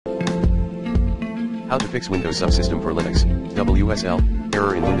How to fix Windows Subsystem for Linux, WSL,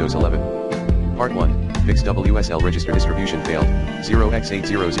 error in Windows 11. Part 1, fix WSL register distribution failed,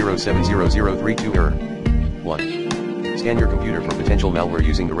 0x800700032 error. 1. Scan your computer for potential malware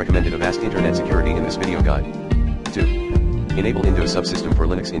using the recommended Avast Internet Security in this video guide. 2. Enable Windows Subsystem for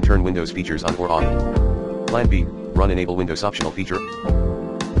Linux and turn Windows features on or off. Plan B, run Enable Windows optional feature.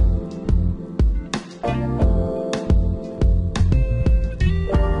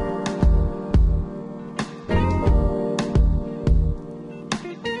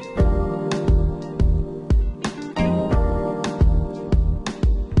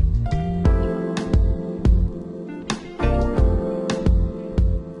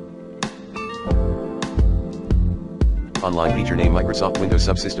 Online feature name Microsoft Windows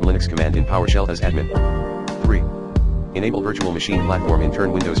Subsystem Linux command in PowerShell as admin. 3. Enable virtual machine platform and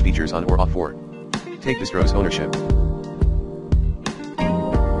turn Windows features on or off. 4. Take distros ownership.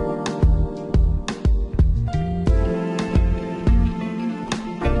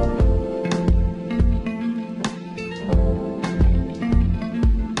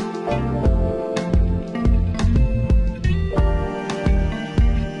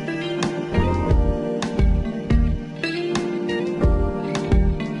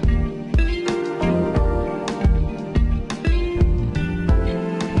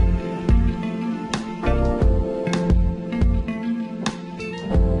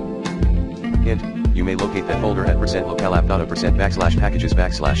 You may locate that folder at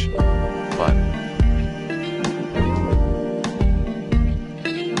 %localapp.a%\packages\5.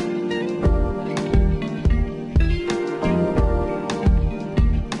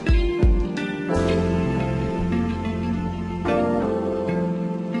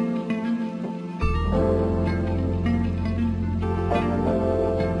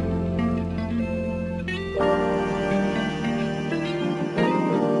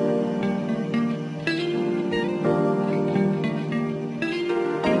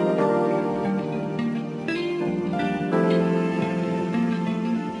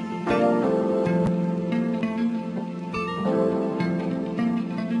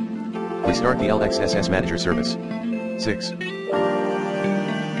 Restart the LXSS Manager service. 6.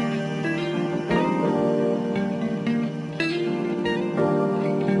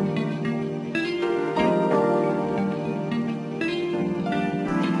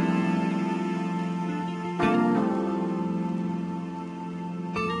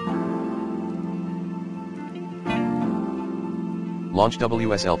 Launch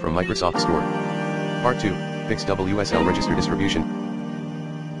WSL from Microsoft Store. Part 2, fix WSL register distribution.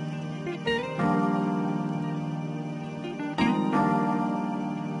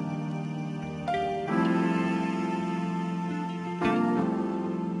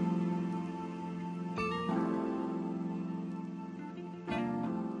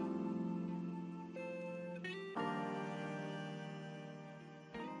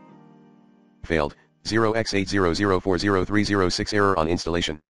 Failed, 0x800403006 error on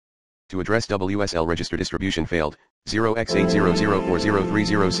installation. To address WSL register distribution failed,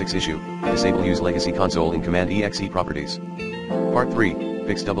 0x800403006 issue, disable use legacy console in command exe properties. Part 3,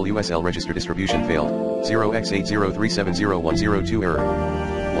 fix WSL register distribution failed, 0x803700102 error.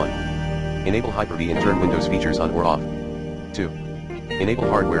 1. Enable Hyper-V and turn Windows features on or off. 2. Enable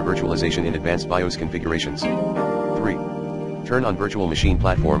hardware virtualization in advanced BIOS configurations. 3. Turn on virtual machine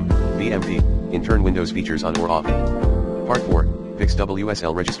platform, VMP, and turn Windows features on or off. Part 4, fix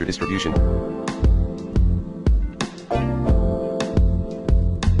WSL register distribution.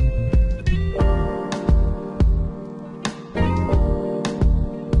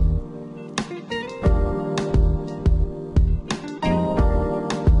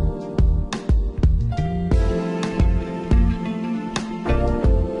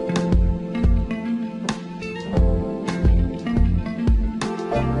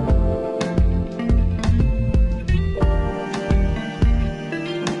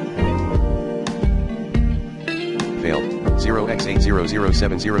 Failed,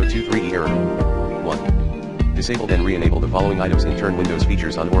 0x8007023 error. 1. Disable then re-enable the following items and turn Windows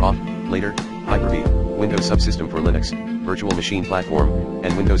features on or off, later, Hyper-V, Windows Subsystem for Linux, Virtual Machine Platform,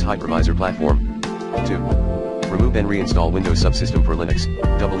 and Windows Hypervisor Platform. 2. Remove and reinstall Windows Subsystem for Linux,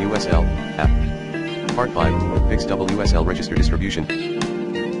 WSL, app. Part 5, fix WSL register distribution.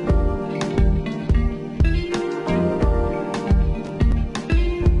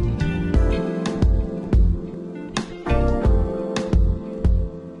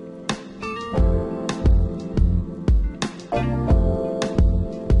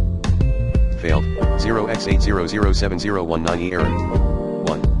 Failed, 0x8007019 error.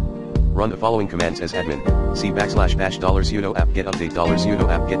 1. Run the following commands as admin. C \bash $sudo apt get update $sudo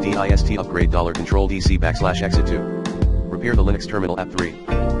apt get dist upgrade $control dc \exit 2. Repair the Linux terminal app 3.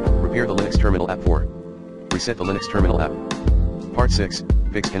 Repair the Linux terminal app 4. Reset the Linux terminal app. Part 6,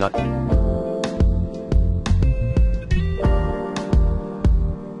 fix cannot.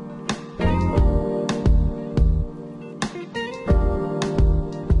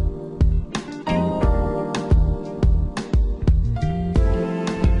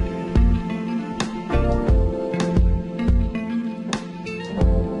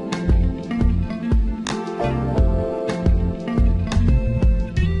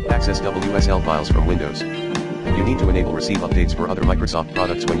 Access WSL files from Windows. You need to enable receive updates for other Microsoft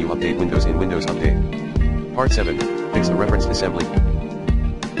products when you update Windows in Windows Update. Part 7, fix the referenced assembly.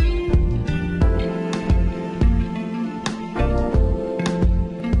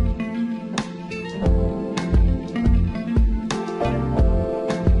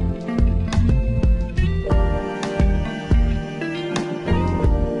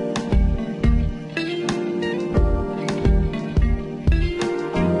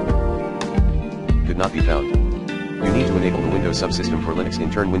 Could not be found. You need to enable the Windows subsystem for Linux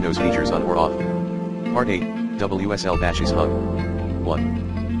and turn Windows features on or off. Part 8, WSL batch is hung.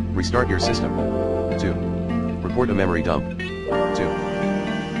 1. Restart your system. 2. Report a memory dump. 2.